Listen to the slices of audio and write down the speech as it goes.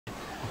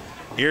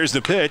Here's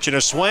the pitch and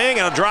a swing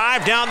and a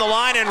drive down the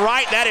line and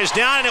right. That is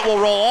down and it will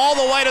roll all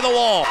the way to the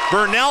wall.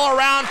 Burnell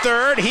around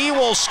third. He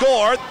will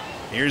score.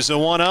 Here's the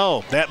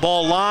 1-0. That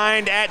ball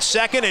lined at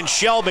second and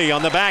Shelby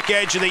on the back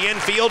edge of the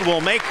infield will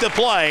make the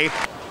play.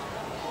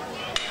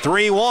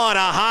 3-1,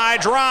 a high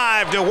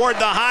drive toward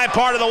the high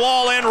part of the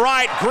wall in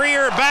right.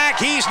 Greer back.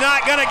 He's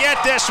not going to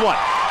get this one.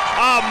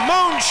 A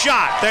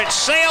moonshot that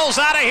sails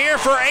out of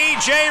here for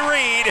A.J.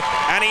 Reed,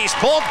 and he's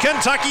pulled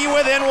Kentucky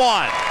within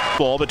one.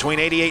 Ball between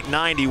 88 and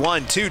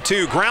 91,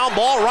 2-2. Ground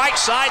ball right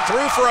side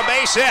through for a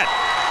base hit.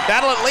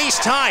 That'll at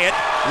least tie it.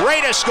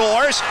 Rada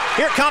scores.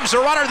 Here comes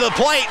the runner to the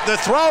plate. The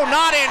throw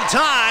not in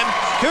time.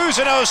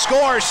 Cousineau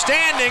scores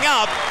standing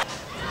up.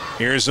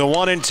 Here's the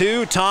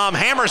 1-2. Tom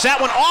hammers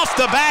that one off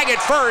the bag at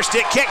first.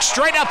 It kicks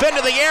straight up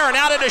into the air and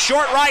out into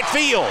short right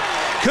field.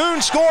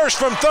 Kuhn scores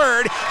from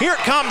third. Here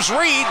comes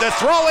Reed. The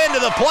throw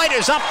into the plate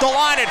is up the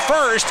line at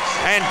first.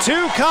 And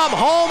two come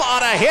home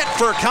on a hit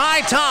for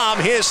Kai Tom,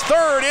 his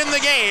third in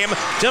the game,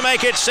 to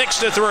make it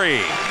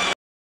 6-3.